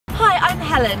I'm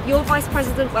Helen, your Vice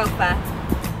President Welfare.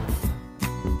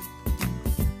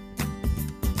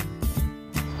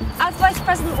 As Vice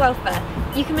President Welfare,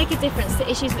 you can make a difference to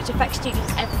issues which affect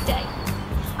students every day.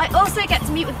 I also get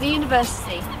to meet with the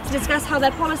university to discuss how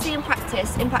their policy and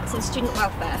practice impacts on student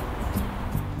welfare.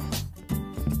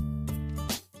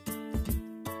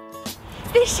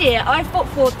 This year I've brought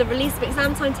forward the release of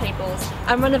exam timetables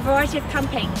and run a variety of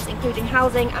campaigns including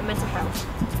housing and mental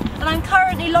health. And I'm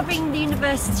currently lobbying the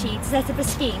university to set up a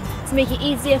scheme to make it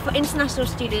easier for international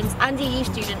students and EU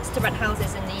students to rent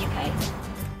houses in the UK.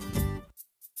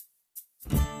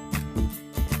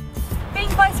 Being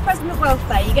Vice President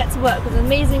Welfare, you get to work with an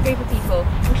amazing group of people,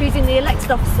 including the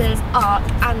elected officers, ARC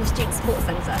and the Student Support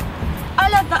Centre. I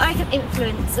love that I can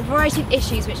influence a variety of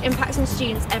issues which impact on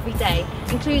students every day,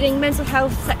 including mental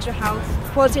health, sexual health,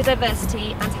 quality of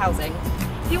diversity and housing.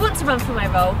 If you want to run for my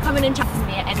role, come in and chat to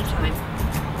me at any time.